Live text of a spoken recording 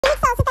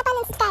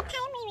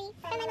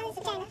from my mother's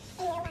vagina,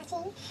 and you're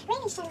watching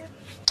Raven's channel.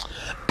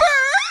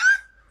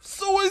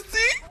 So is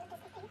he?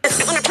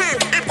 I'm a calm,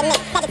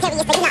 optimist,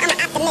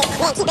 Sagittarius, so you know I'm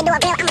an optimist. Man, keep it real,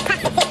 I'm a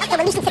positive.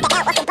 Evolution to the L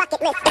of the bucket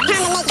list. It's time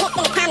to make hits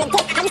and it's time to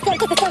dip. How you still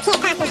kiss and still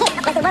can't pass the hit?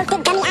 Was it worth it,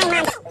 dummy? I ain't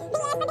mind.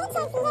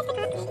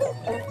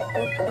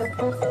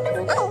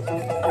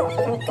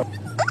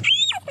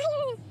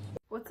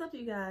 What's up,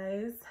 you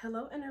guys?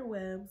 Hello,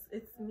 interwebs.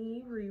 It's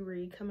me,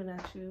 Riri, coming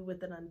at you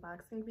with an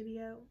unboxing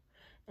video.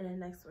 And then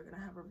next, we're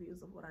gonna have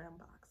reviews of what I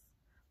unboxed.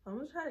 I'm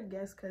gonna try to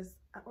guess because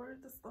I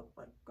ordered this stuff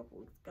like a couple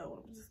weeks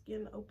ago. I'm just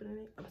getting to opening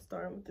it. I'm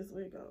starting with this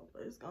wig on,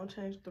 but it's gonna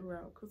change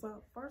throughout. Because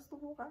first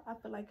of all, I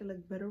feel like it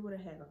looked better with a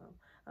hat on.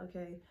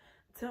 Okay,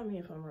 tell me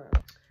if I'm wrong.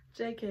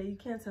 JK, you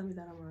can't tell me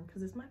that I'm wrong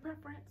because it's my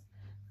preference.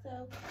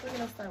 So we're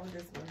gonna start with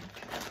this one.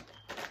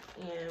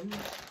 And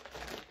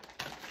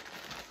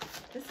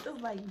this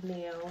feels like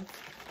nails.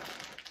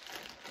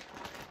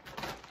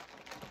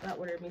 I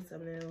ordered me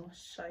some nail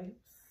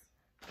shapes.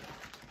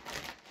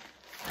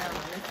 I don't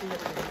know, let's see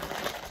what it is.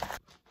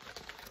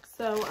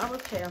 So I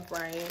was half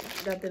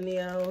right. Got the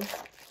nails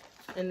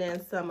and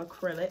then some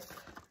acrylic,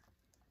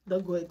 the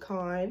good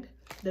kind,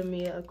 the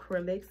Mia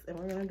acrylics, and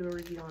we're gonna do a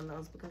review on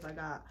those because I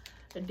got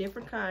a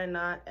different kind,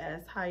 not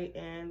as high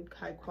end,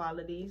 high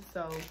quality.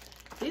 So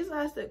these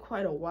lasted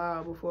quite a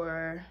while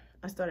before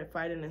I started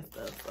fighting and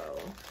stuff. So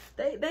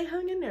they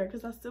hung in there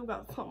because I still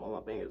got some on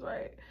my fingers,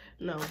 right?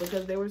 No,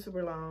 because they were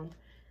super long.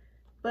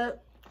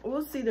 But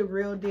we'll see the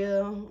real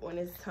deal when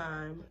it's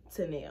time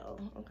to nail,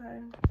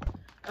 okay?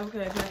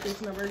 Okay,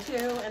 package number 2,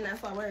 and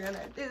that's what we're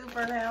gonna do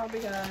for now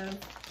because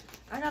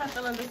I got a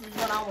feeling this is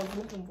what I was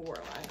looking for.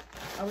 Like,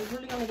 I was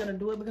really only gonna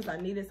do it because I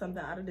needed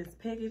something out of this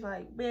package.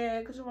 Like,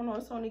 man, because you wanna know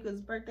Sonika's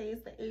birthday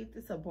is the 8th.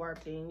 It's a barb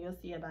thing. You'll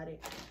see about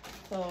it.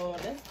 So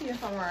let's see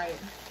if I'm right.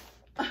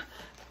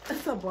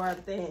 It's a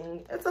barb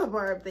thing. It's a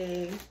barb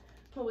thing.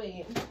 Oh,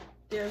 wait,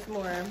 there's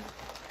more.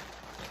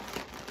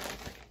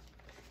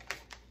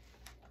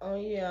 Oh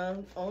yeah,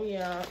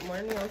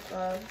 more nail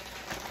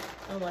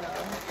stuff. Oh, what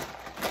else?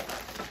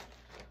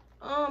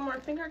 Oh, more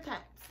finger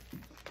caps.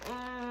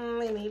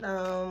 We need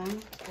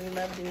we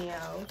love the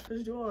nails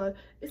for sure.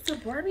 It's a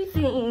Barbie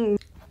thing.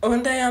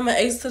 One day I'm gonna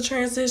ace the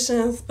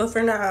transitions, but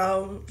for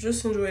now,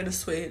 just enjoy the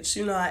switch.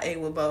 You know I ate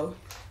with both.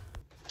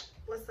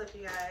 What's up,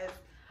 you guys?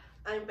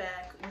 I'm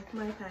back with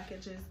my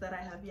packages that I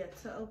have yet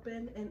to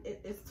open, and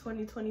it is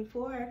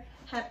 2024.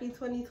 Happy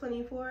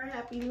 2024.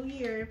 Happy New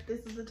Year if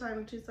this is the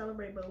time to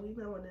celebrate, but we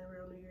know when the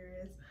real New Year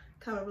is.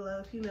 Comment below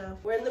if you know.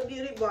 We're in the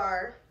beauty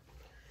bar.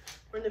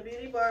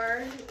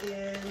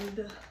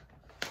 And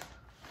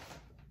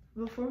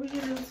before we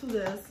get into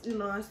this, you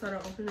know, I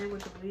started opening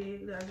with the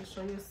wig that I just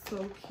showed you. It's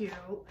so cute.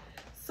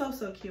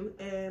 So cute.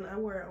 And I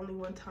wore it only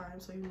one time,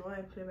 so you know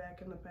I put it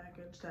back in the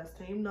package that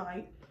same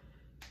night.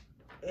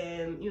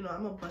 And you know,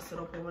 I'm gonna bust it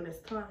open when it's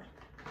time.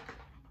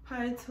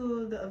 Prior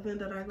to the event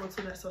that I go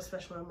to that's so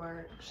special in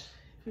March,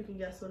 if you can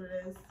guess what it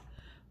is.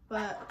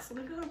 But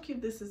look at how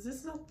cute this is. This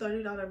is a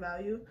 $30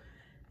 value,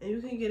 and you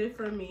can get it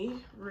from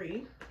me,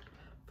 Ree,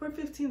 for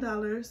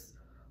 $15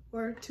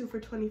 or 2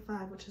 for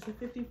 $25, which is a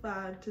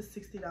 $55 to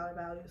 $60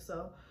 value.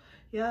 So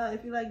yeah,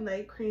 if you like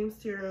night cream,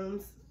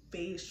 serums,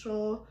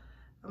 facial,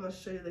 I'm gonna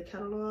show you the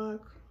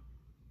catalog.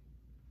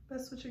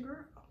 That's what your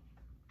girl.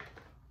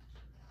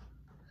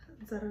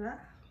 Da-da-da.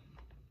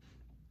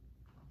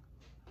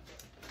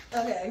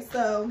 Okay,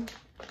 so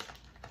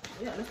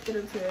yeah, let's get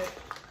into it.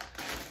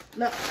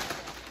 No.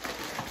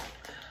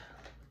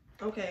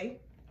 Okay,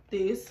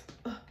 these.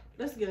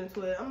 Let's get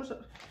into it. I'm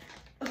gonna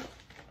show.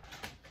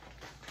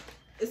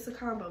 It's a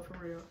combo for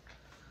real.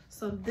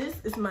 So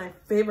this is my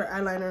favorite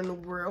eyeliner in the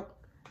world.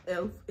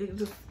 It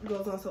just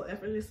goes on so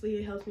effortlessly.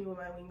 It helps me with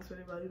my wings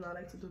really well. You know, I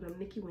like to do them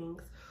Nikki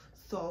wings.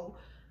 So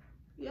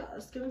yeah,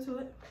 let's get into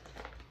it.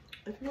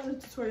 If you want a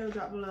tutorial,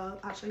 drop below.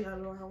 I'll show y'all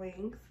my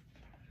wings.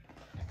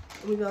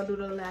 We're gonna do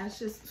the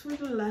lashes. So we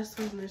do the lashes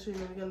first, and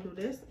then we're gonna do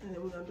this, and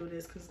then we're gonna do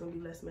this because it's gonna be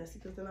less messy.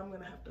 Because then I'm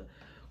gonna have to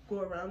go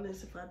around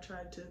this if I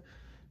try to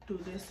do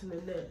this and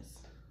then this.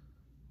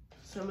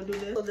 So I'm gonna do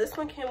this. So this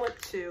one came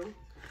with 2.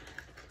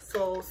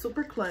 So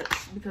super clutch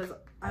because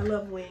I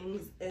love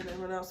wings and they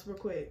run out super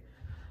quick.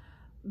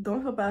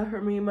 Don't feel bad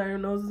for me. My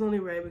nose is only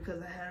red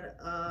because I had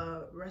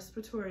a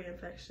respiratory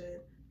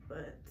infection,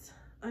 but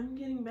I'm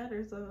getting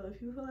better. So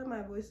if you feel like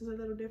my voice is a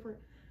little different,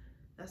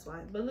 that's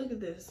why. But look at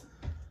this.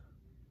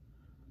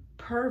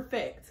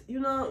 Perfect. You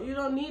know, you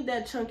don't need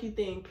that chunky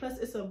thing. Plus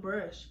it's a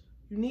brush.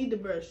 You need the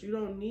brush. You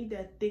don't need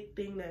that thick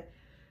thing that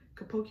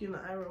could poke you in the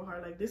eye real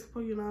hard. Like this could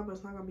poke you in the eye, but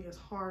it's not gonna be as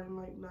hard and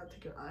like not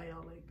take your eye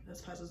out like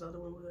as fast as the other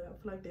one would.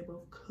 I feel like they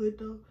both could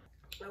though.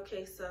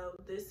 Okay, so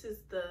this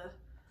is the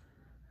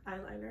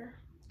eyeliner.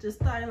 Just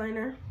the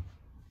eyeliner.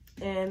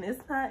 And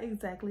it's not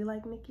exactly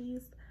like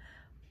Nikki's,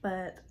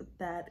 but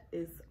that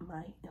is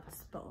my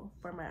inspo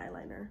for my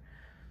eyeliner.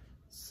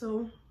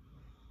 So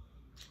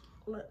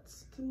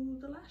let's do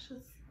the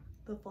lashes,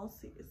 the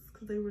falsies,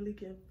 because they really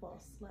give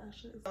false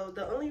lashes. So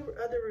the only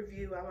other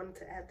review I wanted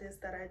to add this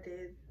that I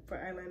did for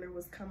eyeliner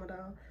was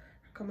Commodore,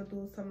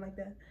 something like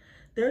that.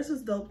 Theirs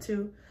is dope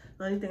too.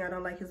 The only thing I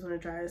don't like is when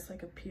it dries,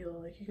 like a peel.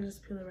 Like you can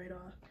just peel it right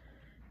off.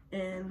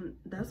 And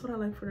that's what I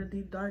like for the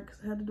deep dark,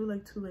 because I had to do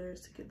like 2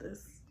 layers to get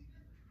this.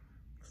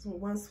 So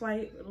one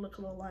swipe, it'll look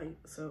a little light.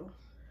 So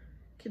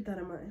keep that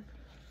in mind.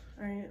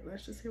 All right,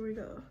 let's just, here we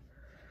go.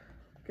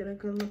 Get a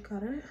good look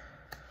at it.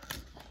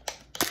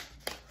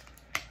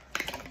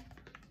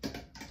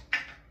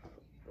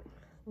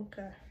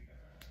 Okay.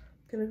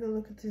 Get a good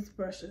look at these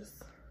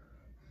brushes.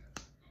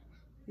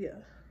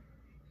 Yeah.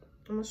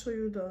 I'm gonna show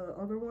you the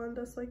other one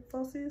that's like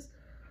falsies.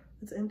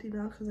 It's empty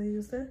now because I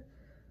used it.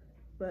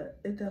 But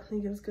it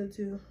definitely gives good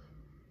too.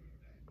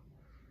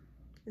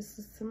 It's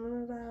a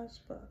similar lash,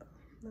 but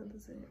not the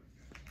same.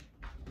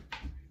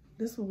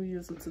 This is what we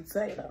using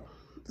today though.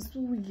 This is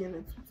what we getting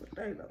into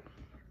today though.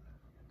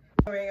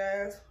 Alright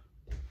guys.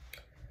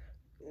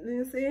 Do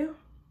you see?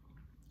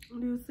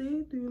 Do you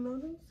see? Do you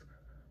notice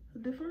the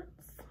difference?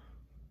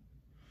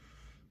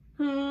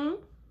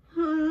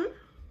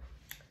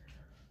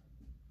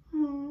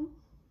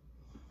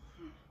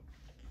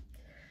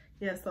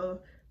 Yeah, so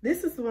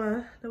this is the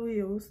one that we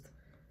used.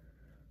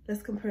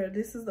 Let's compare.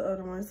 This is the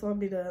other one, so I'll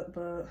beat up,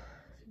 but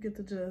you get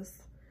the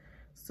gist.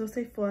 Still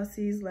say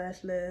falsies,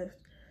 lash lift.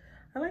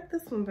 I like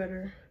this one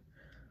better.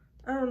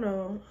 I don't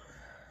know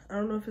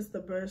if it's the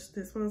brush.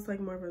 This one's like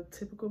more of a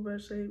typical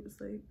brush shape. It's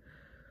like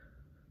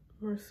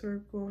more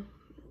circle.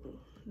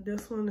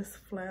 This one is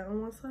flat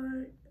on one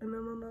side, and then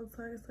on the other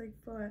side it's like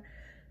flat.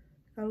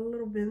 Got a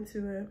little bend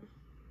to it.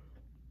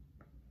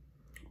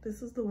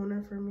 This is the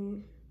winner for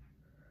me.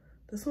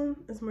 This one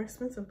is more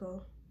expensive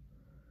though.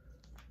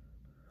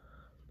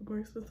 The more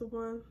expensive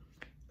one.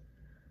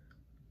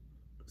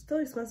 Still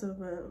expensive,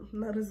 but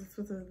not as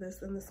expensive as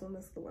this. And this one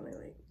is the one I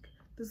like.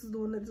 This is the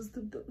one that just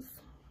did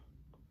this.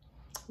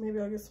 Maybe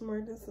I'll get some more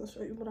of this and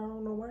show you, but I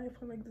don't know why. If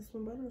I like this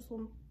one better, this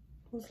one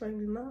most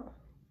likely not.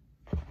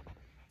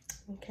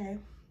 Okay,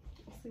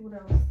 let's see what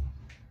else.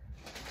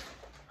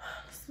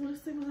 So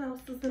let's see what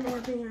else is in our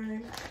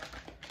thing.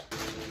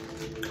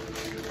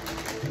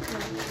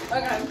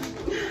 Okay.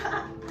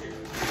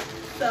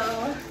 So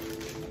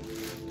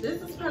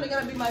this is probably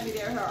gonna be my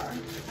video hair.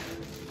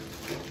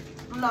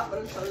 I'm not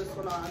gonna show this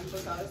one on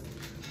because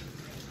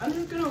I'm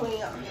just gonna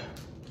wait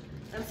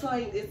until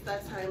it's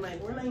that time.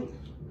 Like we're like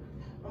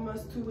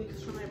almost 2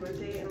 weeks from my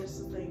birthday, and it's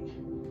just like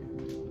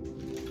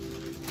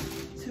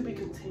to be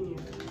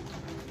continued.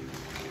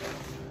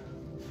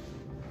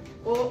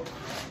 Oh,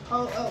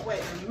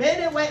 wait a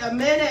minute.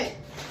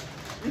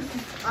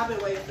 I've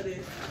been waiting for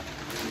this.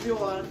 You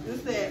are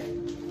this that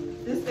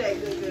good. This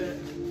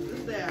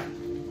that.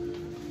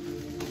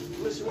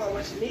 What you want,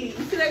 what you need.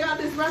 You see they got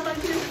this right like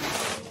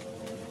this?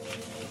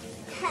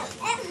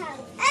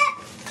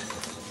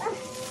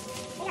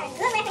 We got a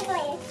good record for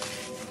you.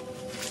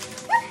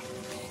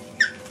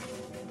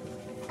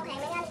 Okay,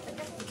 maybe I'll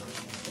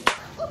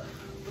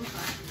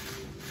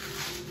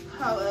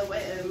Hold up,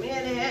 wait a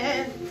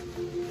minute.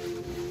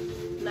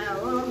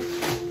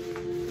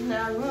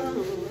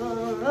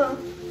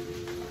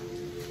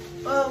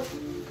 Oh,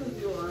 because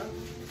you are.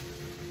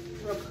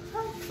 Put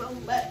some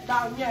back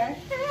down your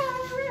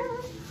hair.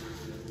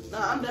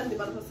 Nah, I'm definitely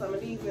about to put some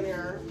of these in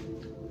here.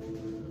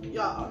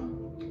 Y'all.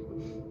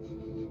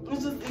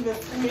 It just even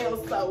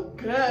smells so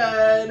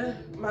good.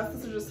 My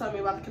sister just told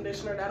me about the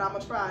conditioner that I'm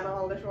gonna try. I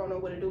don't let her know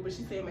what to do, but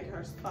she said make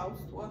her soft.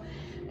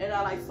 And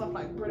I like stuff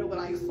like brittle, but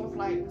like stuff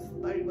like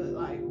sturdy, but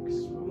like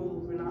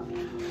smooth and not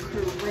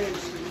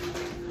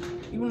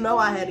crunchy. You know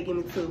I had to give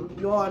me 2.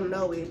 You all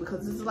know it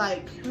because it's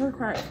like pure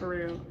crack for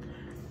real.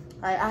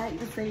 I hate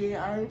to say it.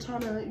 I ain't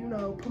trying to, you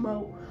know,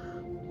 promote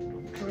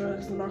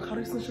drugs and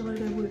narcotics and shit like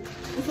that, but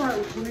it's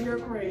like pure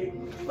crack.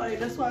 Like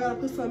that's why I gotta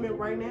put something in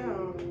right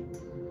now.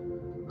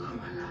 Oh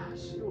my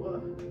gosh,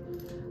 sure.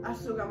 I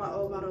still got my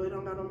old bottle. It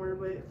don't got no more,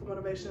 but for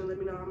motivation, let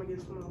me know. I'm gonna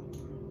get some more.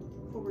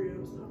 For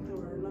real,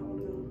 something where not one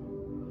of them.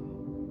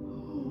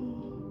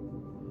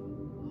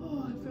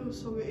 Oh, it feels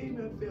so good. It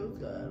even feels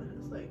good.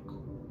 It's like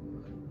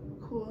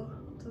cool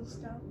to the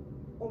scalp.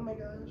 Oh my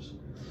gosh.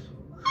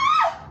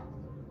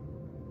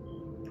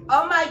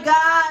 Oh my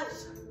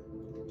gosh.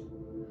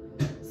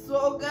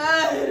 So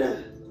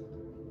good.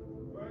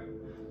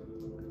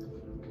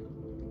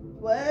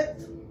 What?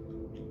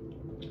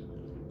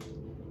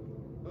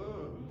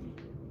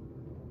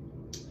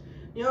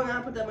 You don't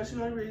gotta put that much. You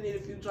don't really need a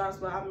few drops,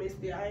 but I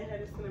missed it. I ain't had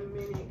this in a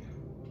minute.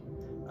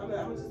 I'm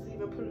gonna just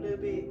even put a little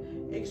bit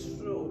extra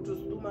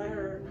just through my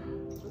hair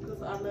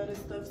because I love this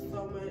stuff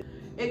so much.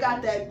 It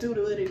got that do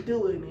what it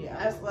do in it.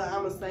 That's what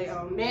I'm gonna say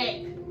on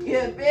that.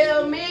 You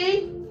feel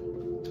me?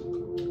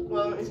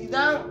 Well, if you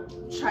don't,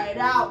 try it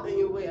out and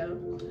you will.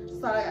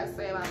 That's all I gotta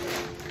say about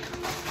that.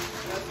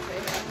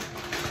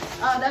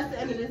 Oh, that's the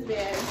end of this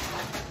bag.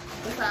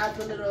 Besides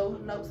the little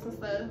notes and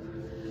stuff.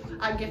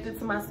 I gifted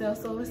to myself,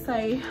 so let's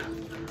say,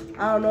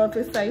 I don't know if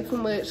it say too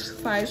much,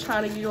 so I was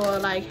trying to give you all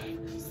like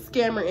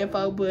scammer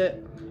info,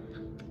 but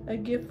a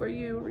gift for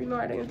you,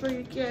 Renard, and for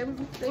your gift.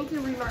 Thank you,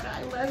 Renard.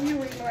 I love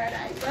you, Renard.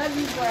 I love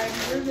you, boy.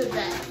 You're the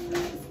best.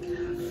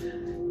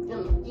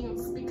 You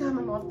be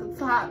coming off the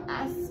top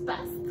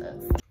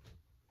asbestos.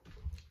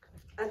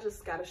 I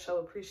just gotta show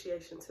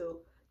appreciation to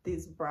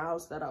these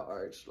brows that are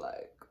arched.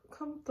 Like,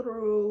 come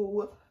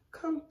through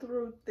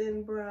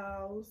thin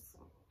brows.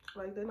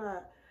 Like, they're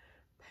not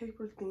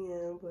paper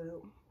thin,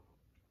 but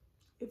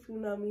if you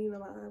know me, you know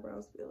my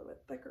eyebrows be a little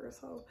bit thicker,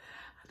 so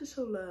I had to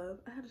show love.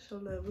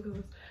 Because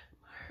my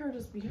hair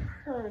just be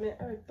hurting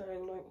and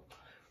everything. Like,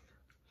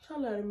 show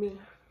love to me.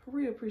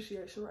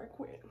 Reappreciation right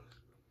quick.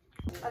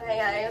 Okay,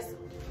 guys.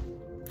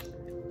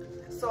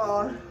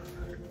 So,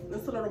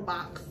 this little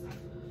box.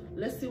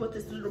 Let's see what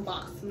this little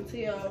box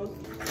entails.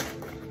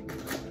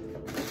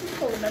 This is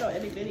so metal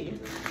itty bitty.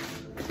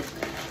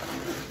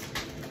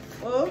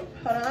 Oh,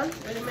 hold on.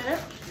 Wait a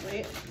minute.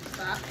 Wait.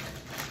 Stop.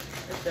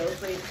 It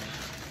feels like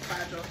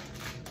fragile.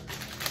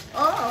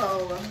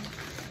 Oh,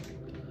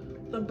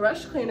 the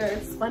brush cleaner.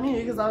 It's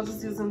funny because I was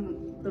just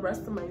using the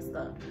rest of my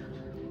stuff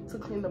to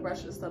clean the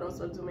brushes that I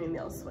also do my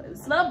nails with.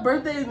 It's not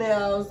birthday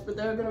nails, but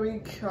they're gonna be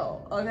cute.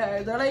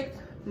 Okay, they're like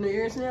New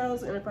Year's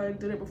nails, and if I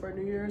did it before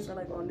New Year's or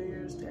like on New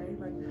Year's Day,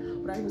 like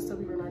would I even still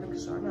be reminded to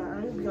show? I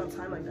don't even be on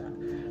time like that.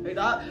 Like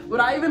that. Would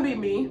I even be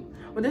me?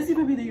 Would this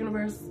even be the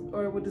universe,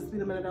 or would this be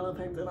the Mandela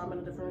effect and I'm in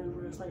a different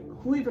universe? Like,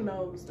 who even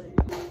knows? Like,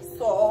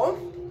 so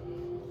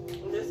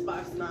in this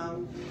box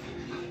now,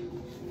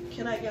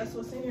 can I guess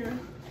what's in here?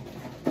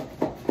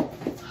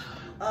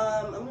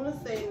 I'm gonna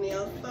say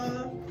nail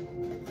stuff.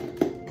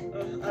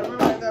 I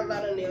remember I got a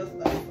lot of nail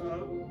stuff, so I'm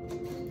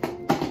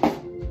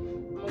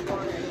gonna go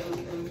ahead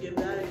and give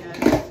that a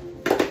guess.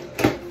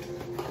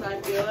 Can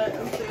I feel it?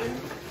 I'm saying,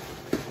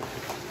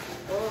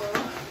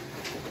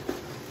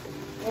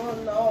 oh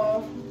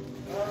no.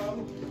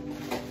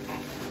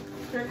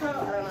 Hair color? I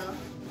don't know.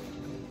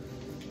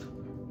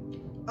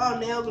 Oh,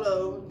 nail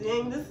glue.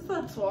 Dang, this is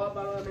a tall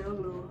bottle of nail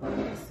glue. I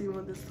don't see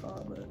one this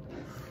tall, but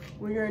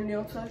when you're in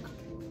nail tech,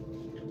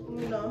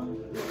 you know,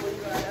 what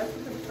you got. That's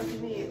what you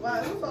need.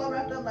 Wow, it's all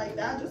wrapped up like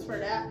that just for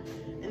that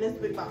in this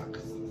big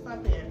box.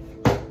 Stop playing.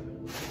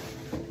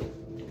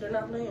 They're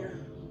not playing.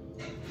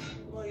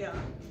 Well, yeah.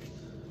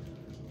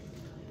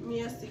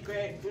 Me a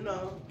secret, you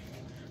know.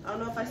 I don't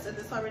know if I said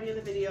this already in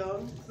the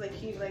video, because I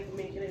keep like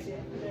making it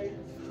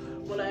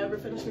when I ever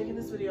finish making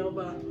this video,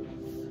 but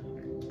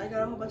I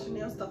got a whole bunch of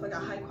nail stuff. I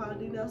got high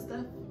quality nail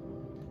stuff,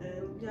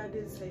 and yeah, I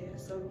did say it,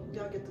 so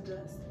y'all get the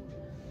gist.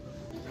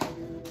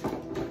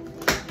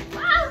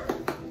 Ah!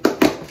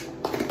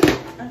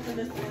 After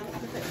this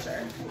one's the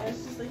picture.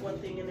 There's just like one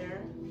thing in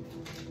there.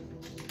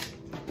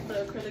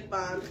 The acrylic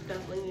bond,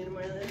 definitely need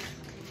more of this.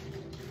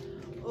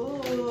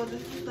 Oh,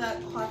 this is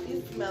that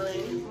coffee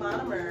smelling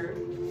monomer.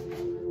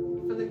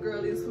 For the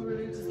girlies who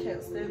really just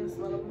can't stand the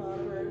smell of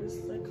monomer. It's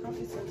like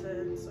coffee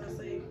scented, so it's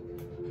like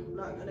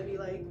not gonna be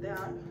like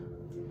that.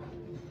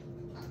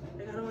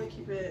 Like, I don't want to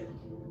keep it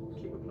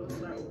close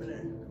when I open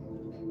it.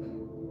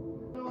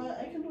 You know what?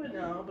 I can do it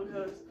now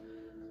because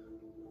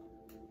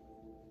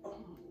I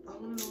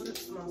want to know what it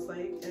smells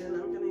like,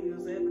 and I'm gonna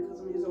use it because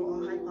I'm using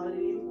all high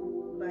quality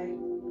like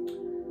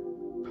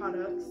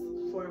products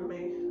for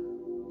my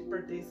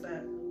birthday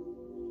set.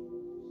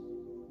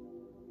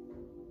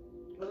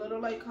 A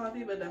little like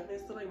coffee, but definitely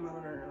still like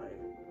monomer. Like,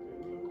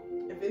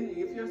 if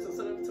you're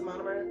sensitive to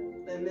monomer,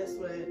 then this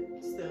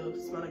would still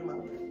smell like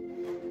monomer.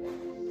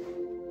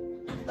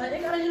 But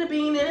it got a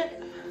bean in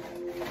it.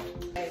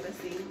 Okay, let's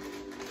see.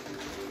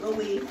 Oh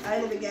wait, I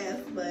didn't even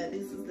guess, but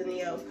this is the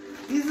nails.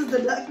 These is the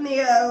duck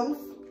nails.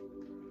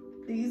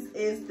 These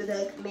is the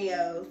duck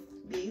nails.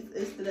 These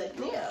is the duck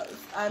nails.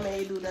 I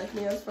may do duck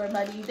nails for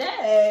my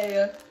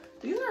day.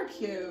 These are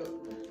cute.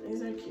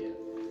 These are cute.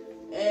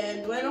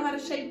 And do I know how to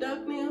shape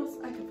duck nails?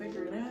 I can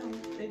figure it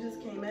out. They just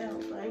came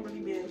out, so I ain't really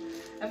been.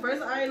 At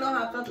first, I didn't know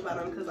how I felt about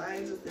them because I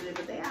just did it,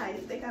 but they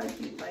kind of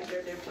cute, like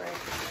they're different.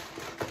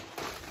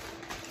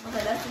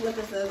 Okay, let's see what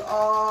this is.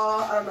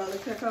 Oh, I don't know, the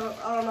clear coat.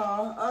 I don't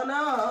know. Oh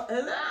no,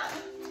 is it?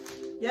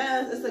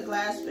 Yes, it's a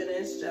glass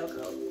finish gel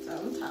coat.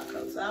 Top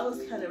coat. So I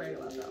was kind of ready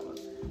about that one.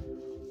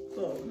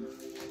 Boom.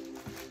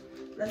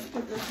 Let's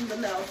put this in the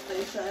nail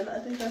station. I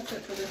think that's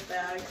it for this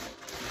bag.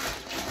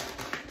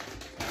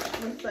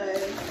 Let's say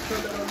the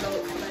little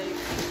notes like,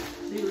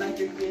 do you like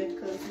your gift?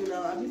 Because, you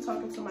know, I be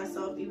talking to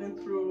myself even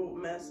through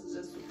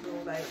messages,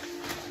 through like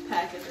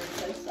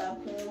packages. Like,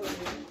 stop playing with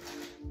me.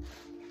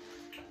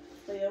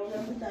 So yeah, we're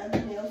gonna put that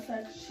in the nail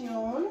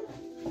section.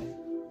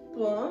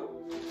 Boom.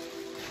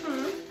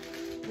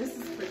 This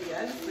is pretty.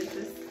 I just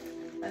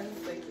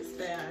like this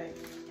bag.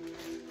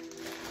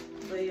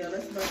 But yeah,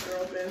 let's bust her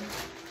open.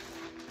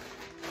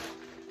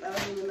 I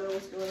don't even know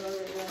what's going on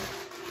right now.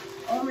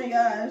 Oh my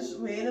gosh,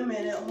 wait a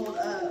minute, hold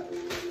up.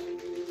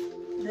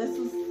 This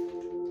is,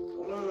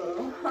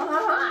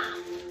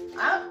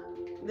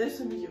 this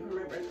should be cute for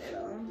my birthday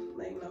though.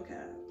 Like, no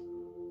cap.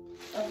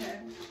 Okay,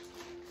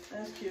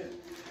 that's cute.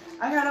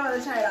 I kind of want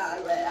to try it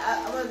on, but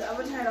I'm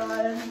gonna try it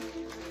on.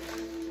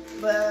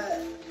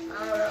 But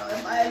I don't know,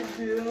 if I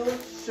do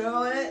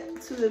show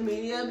it to the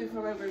media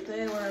before my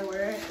birthday where I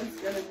wear it, it's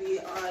gonna be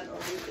on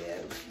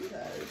OnlyFans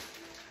because,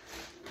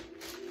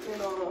 you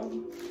know,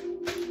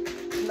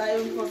 I'm not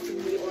even supposed to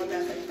be on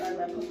that type of side. I'm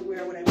not supposed to wear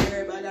it when I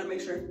wear it, but I gotta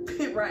make sure it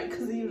fit right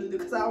because I usually do,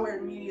 because I wear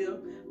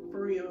medium for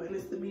real, and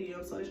it's the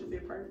medium, so it should be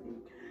perfect.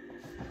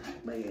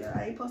 But yeah,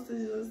 I ain't supposed to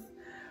just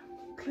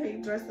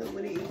play dress up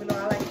with it, even though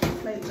I like to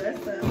play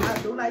dress up.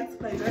 I do like to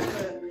play dress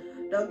up.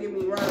 Don't get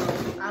me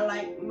wrong. I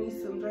like me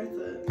some dress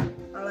up.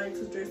 I like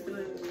to dress it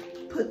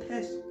up, put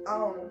that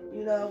on,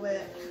 you know,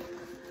 but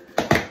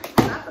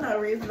not for no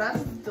reason. I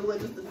just do it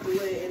just to do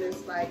it, and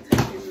it's like take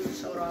pictures and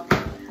show it off.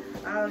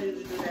 I don't need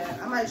to do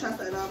that. I might try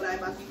something on, but I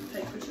might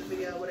take pictures,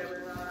 video, whatever,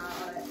 and all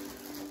that.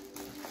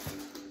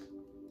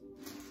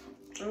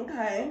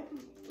 Okay,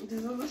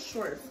 these are the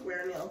short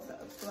square nail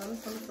tips. So I'm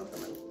just gonna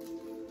something like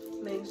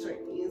make sure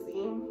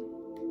easy.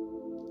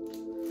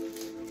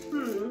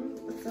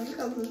 It says it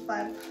comes with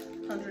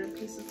 500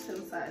 pieces,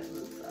 10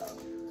 sizes, so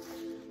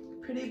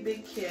pretty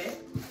big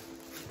kit.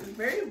 It's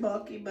very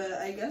bulky, but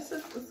I guess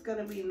it's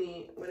gonna be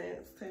neat when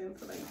it's time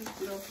to like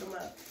just open them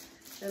up.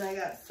 Then I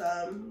got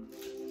some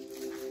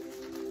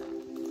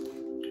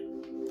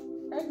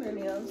regular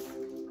nails,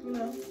 you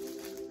know,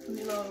 because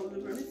you know the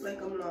girlies like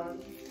them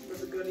long, but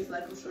the girlies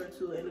like them short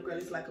too, and the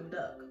girlies like them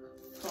duck.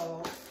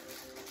 So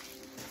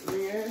when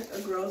you're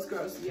a girl,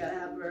 you gotta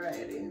have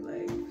variety.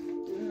 Like,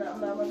 no,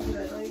 I'm not gonna do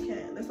that. No, you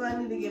can't. That's why I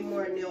need to get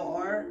more nail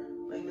art,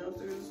 like nail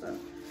stickers and stuff.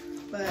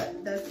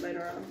 But that's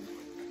later on.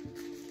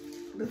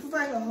 This is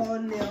like a whole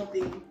nail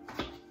thing.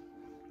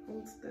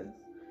 What's this?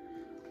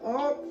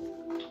 Oh,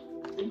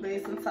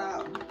 base and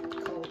top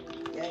coat.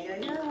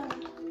 Yeah.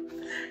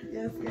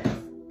 Yes.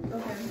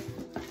 Okay.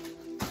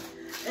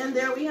 And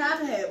there we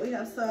have it. We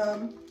have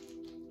some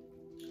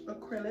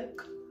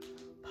acrylic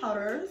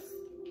powders.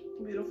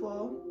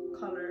 Beautiful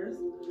colors.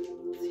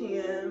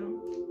 Tan.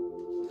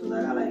 Cause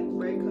I got like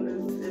bright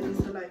colors and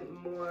these are like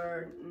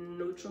more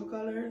neutral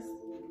colors.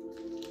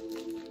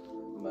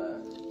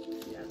 But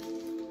yeah.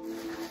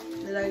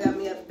 Then I got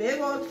me a big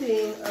old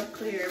thing of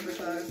clear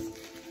because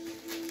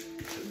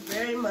it's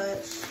very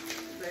much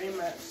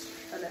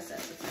a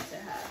necessity to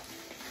have.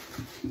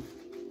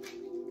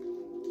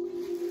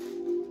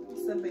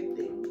 It's a big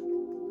thing.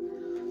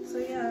 So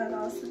yeah,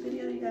 that's the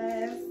video, you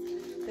guys.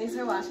 Thanks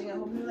for watching. I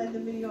hope you liked the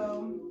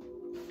video.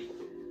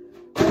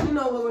 Let me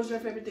know what was your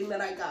favorite thing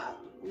that I got.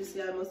 You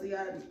see, I mostly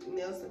got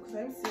nails because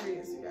I'm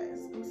serious, you guys.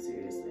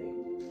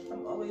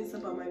 I'm always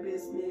about my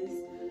business.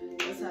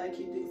 That's how I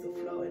keep things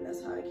afloat, and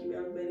that's how I keep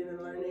elevating and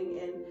learning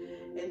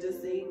and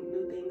just seeing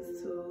new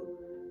things to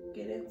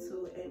get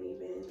into. And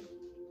even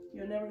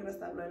you're never gonna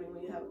stop learning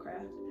when you have a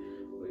craft.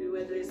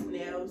 Whether it's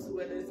nails,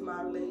 whether it's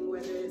modeling,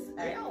 whether it's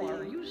acting.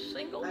 Are you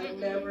single? I've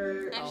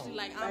never actually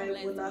like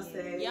I'm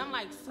lesbian. Yeah, I'm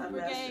like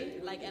super gay,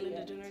 like Ellen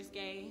DeGeneres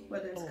gay.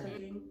 Whether it's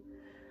cooking,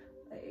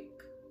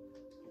 like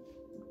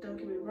don't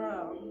get me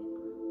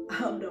wrong,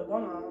 I'm the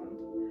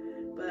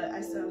one, but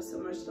I still have so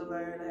much to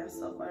learn. I have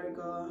so far to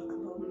go.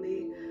 I'm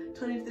only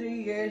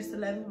 23 years,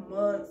 11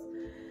 months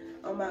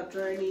on my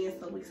journey, and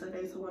some weeks and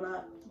days and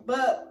whatnot.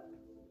 But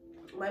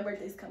my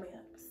birthday's coming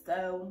up,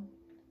 so.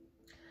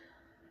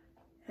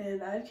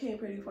 And I've came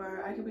pretty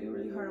far. I could be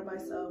really hard on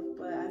myself,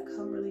 but I've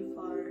come really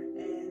far,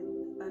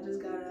 and I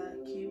just gotta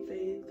keep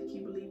faith,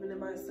 keep believing in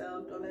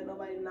myself. Don't let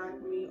nobody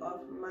knock me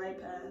off my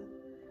path.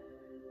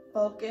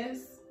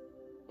 Focus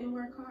and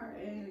work hard,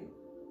 and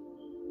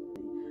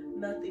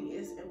nothing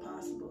is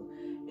impossible.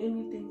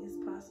 Anything is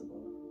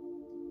possible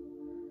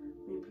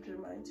when you put your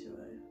mind to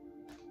it.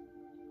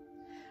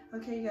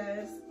 Okay,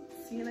 guys.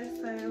 See you next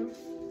time.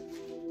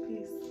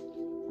 Peace.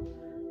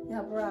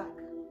 Yeah, Barack.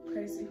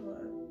 Crazy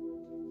Horror.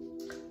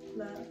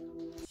 Love.